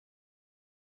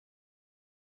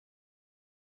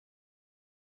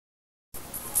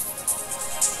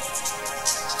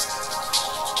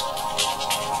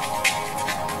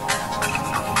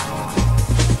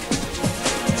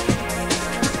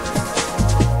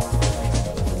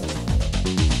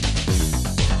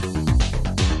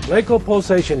Blacoh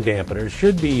Pulsation Dampeners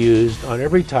should be used on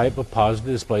every type of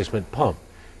positive displacement pump,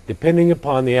 depending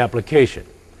upon the application.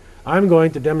 I'm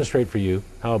going to demonstrate for you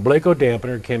how a Blacoh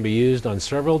dampener can be used on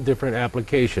several different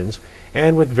applications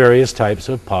and with various types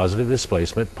of positive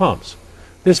displacement pumps.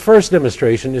 This first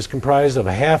demonstration is comprised of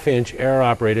a 1/2-inch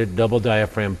air-operated double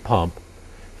diaphragm pump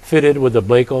fitted with a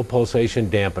Blacoh Pulsation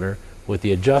Dampener with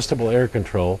the adjustable air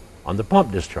control on the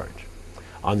pump discharge.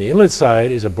 On the inlet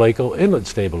side is a Blacoh Inlet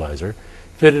Stabilizer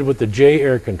fitted with the J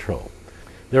air control.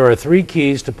 There are 3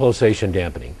 keys to pulsation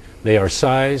dampening. They are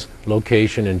size,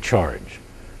 location, and charge.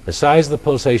 The size of the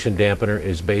pulsation dampener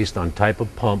is based on type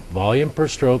of pump, volume per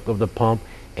stroke of the pump,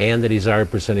 and the desired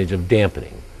percentage of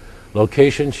dampening.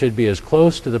 Location should be as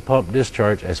close to the pump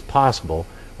discharge as possible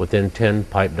within 10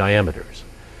 pipe diameters.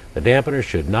 The dampener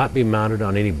should not be mounted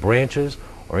on any branches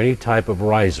or any type of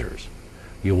risers.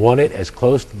 You want it as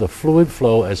close to the fluid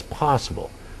flow as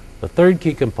possible. The third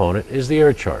key component is the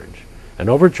air charge. An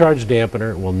overcharged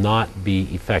dampener will not be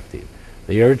effective.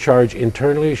 The air charge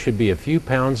internally should be a few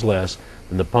pounds less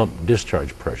than the pump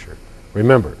discharge pressure.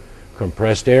 Remember,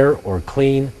 compressed air or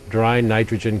clean, dry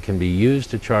nitrogen can be used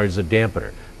to charge the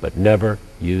dampener, but never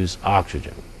use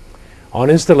oxygen. On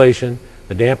installation,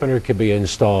 the dampener can be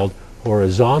installed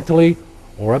horizontally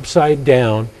or upside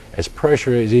down as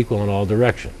pressure is equal in all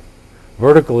directions.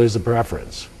 Vertical is the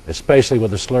preference, especially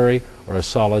with a slurry or a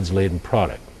solids-laden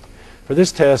product. For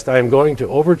this test, I am going to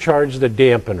overcharge the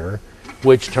dampener,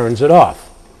 which turns it off.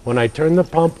 When I turn the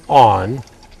pump on,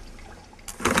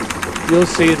 you'll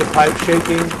see the pipe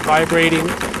shaking, vibrating,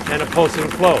 and a pulsing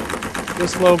flow.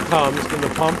 This flow comes from the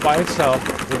pump by itself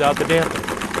without the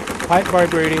dampener. Pipe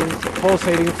vibrating,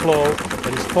 pulsating flow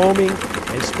that is foaming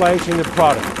and splashing the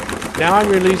product. Now I'm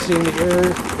releasing the air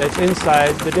that's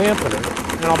inside the dampener,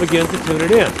 and I'll begin to tune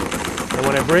it in. And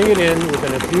when I bring it in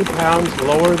within a few pounds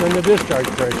lower than the discharge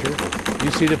pressure,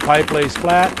 you see the pipe lays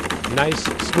flat, nice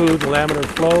smooth laminar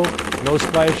flow, no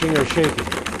splashing or shaking.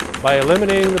 By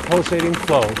eliminating the pulsating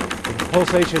flow, the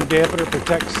pulsation dampener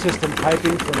protects system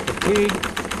piping from fatigue,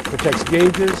 protects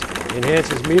gauges,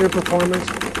 enhances meter performance,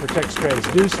 protects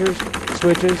transducers,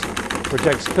 switches,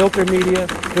 protects filter media,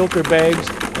 filter bags,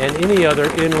 and any other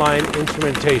inline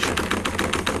instrumentation.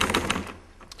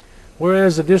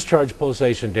 Whereas the discharge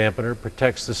pulsation dampener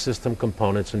protects the system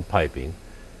components and piping,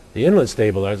 the inlet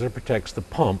stabilizer protects the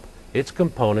pump, its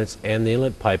components, and the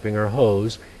inlet piping or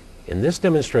hose. In this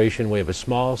demonstration, we have a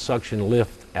small suction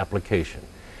lift application.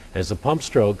 As the pump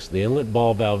strokes, the inlet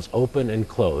ball valves open and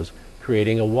close,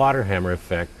 creating a water hammer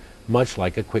effect, much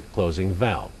like a quick closing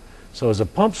valve. So as the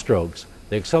pump strokes,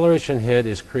 the acceleration head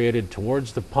is created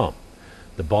towards the pump.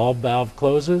 The ball valve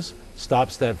closes,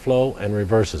 stops that flow, and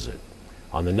reverses it.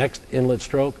 On the next inlet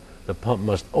stroke, the pump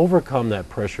must overcome that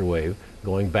pressure wave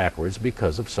going backwards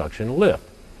because of suction lift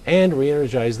and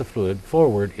re-energize the fluid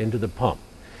forward into the pump.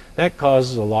 That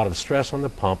causes a lot of stress on the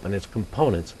pump and its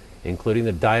components, including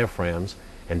the diaphragms,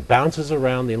 and bounces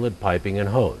around the inlet piping and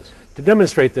hose. To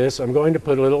demonstrate this, I'm going to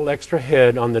put a little extra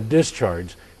head on the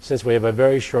discharge since we have a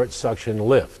very short suction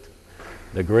lift.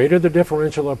 The greater the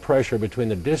differential of pressure between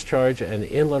the discharge and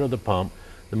the inlet of the pump,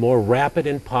 the more rapid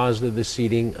and positive the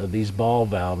seating of these ball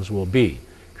valves will be,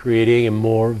 creating a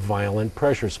more violent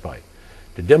pressure spike.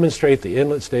 To demonstrate the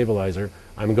inlet stabilizer,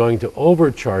 I'm going to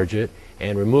overcharge it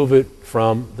and remove it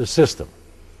from the system.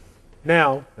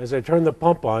 Now, as I turn the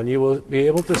pump on, you will be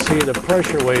able to see the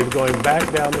pressure wave going back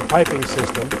down the piping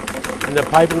system, and the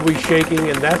pipe will be shaking,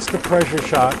 and that's the pressure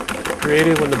shock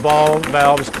created when the ball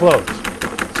valves close.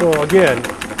 So again,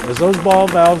 as those ball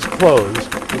valves close,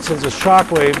 it sends a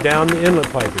shock wave down the inlet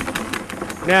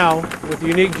piping. Now, with the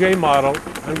unique J model,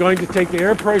 I'm going to take the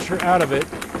air pressure out of it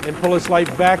and pull a slight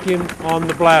vacuum on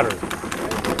the bladder.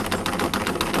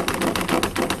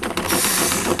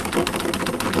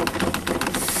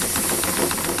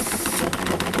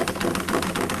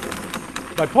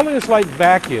 By pulling a slight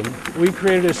vacuum, we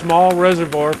created a small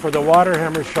reservoir for the water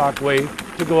hammer shock wave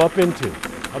to go up into,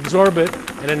 absorb it,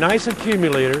 and a nice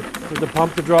accumulator for the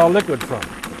pump to draw liquid from.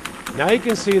 Now you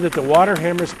can see that the water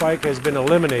hammer spike has been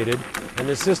eliminated and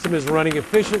the system is running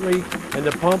efficiently and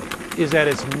the pump is at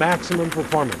its maximum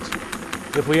performance.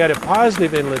 If we had a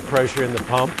positive inlet pressure in the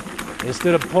pump,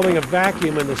 instead of pulling a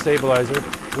vacuum in the stabilizer,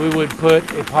 we would put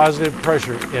a positive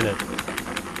pressure in it.